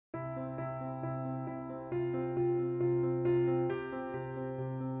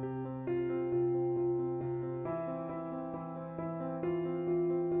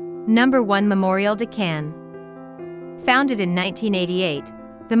Number 1. Mémorial de Caen. Founded in 1988,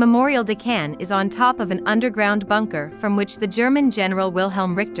 the Mémorial de Caen is on top of an underground bunker from which the German General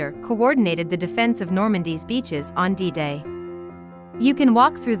Wilhelm Richter coordinated the defense of Normandy's beaches on D-Day. You can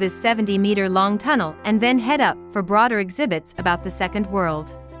walk through this 70-meter-long tunnel and then head up for broader exhibits about the Second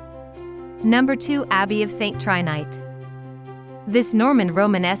World. Number 2. Abbey of Sainte-Trinité. This Norman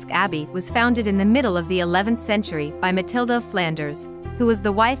Romanesque abbey was founded in the middle of the 11th century by Matilda of Flanders, who was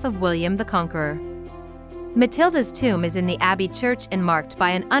the wife of William the Conqueror. Matilda's tomb is in the abbey church and marked by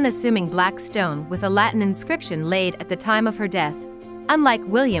an unassuming black stone with a Latin inscription laid at the time of her death, unlike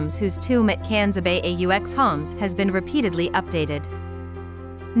William's, whose tomb at Caen's Abbaye aux Hommes has been repeatedly updated.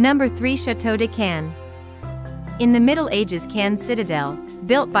 Number 3. Château de Caen. In the Middle Ages, Caen's citadel,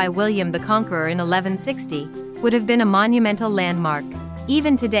 built by William the Conqueror in 1160, would have been a monumental landmark.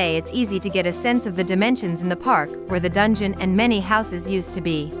 Even today it's easy to get a sense of the dimensions in the park where the dungeon and many houses used to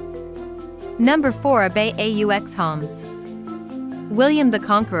be. Number 4. Abbaye aux Hommes. William the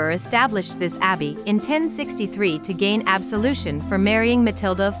Conqueror established this abbey in 1063 to gain absolution for marrying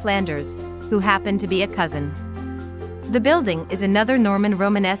Matilda of Flanders, who happened to be a cousin. The building is another Norman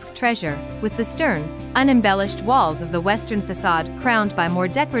Romanesque treasure, with the stern, unembellished walls of the western facade crowned by more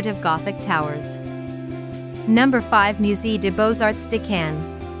decorative Gothic towers. Number 5. Musée des Beaux-Arts de Caen.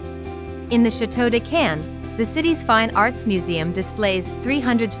 In the Château de Caen, the city's fine arts museum displays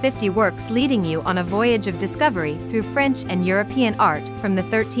 350 works leading you on a voyage of discovery through French and European art from the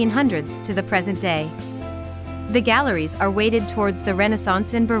 1300s to the present day. The galleries are weighted towards the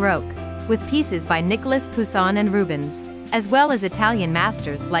Renaissance and Baroque, with pieces by Nicolas Poussin and Rubens, as well as Italian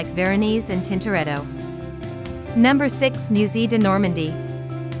masters like Veronese and Tintoretto. Number 6. Musée de Normandy.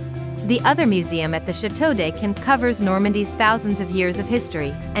 The other museum at the Château de Caen covers Normandy's thousands of years of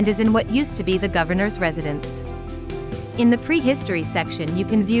history and is in what used to be the governor's residence. In the prehistory section you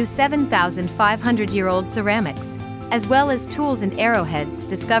can view 7,500-year-old ceramics, as well as tools and arrowheads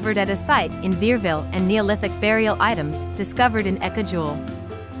discovered at a site in Vierville and Neolithic burial items discovered in Ecajul.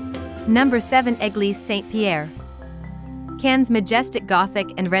 Number 7. Église Saint-Pierre. Caen's majestic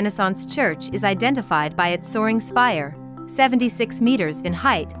Gothic and Renaissance church is identified by its soaring spire, 76 meters in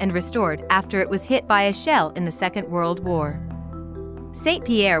height and restored after it was hit by a shell in the Second World War.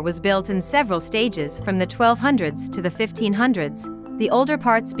 Saint-Pierre was built in several stages from the 1200s to the 1500s, the older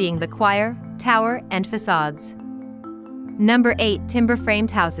parts being the choir, tower, and facades. Number 8.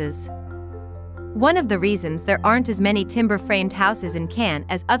 Timber-framed houses. One of the reasons there aren't as many timber-framed houses in Caen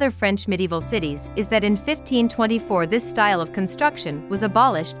as other French medieval cities is that in 1524 this style of construction was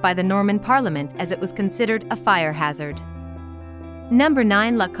abolished by the Norman Parliament as it was considered a fire hazard. Number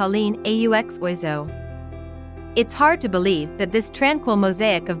 9. La Colline aux Oiseaux. It's hard to believe that this tranquil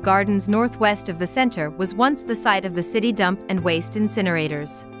mosaic of gardens northwest of the center was once the site of the city dump and waste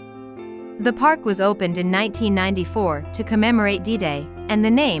incinerators. The park was opened in 1994 to commemorate D-Day, and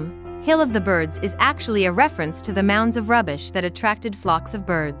the name, Hill of the Birds, is actually a reference to the mounds of rubbish that attracted flocks of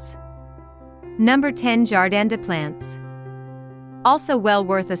birds. Number 10. Jardin des Plantes. Also well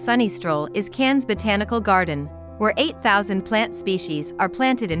worth a sunny stroll is Caen's Botanical Garden, where 8,000 plant species are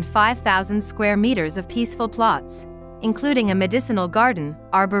planted in 5,000 square meters of peaceful plots, including a medicinal garden,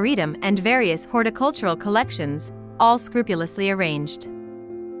 arboretum, and various horticultural collections, all scrupulously arranged.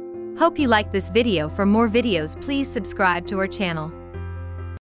 Hope you liked this video. For more videos, please subscribe to our channel.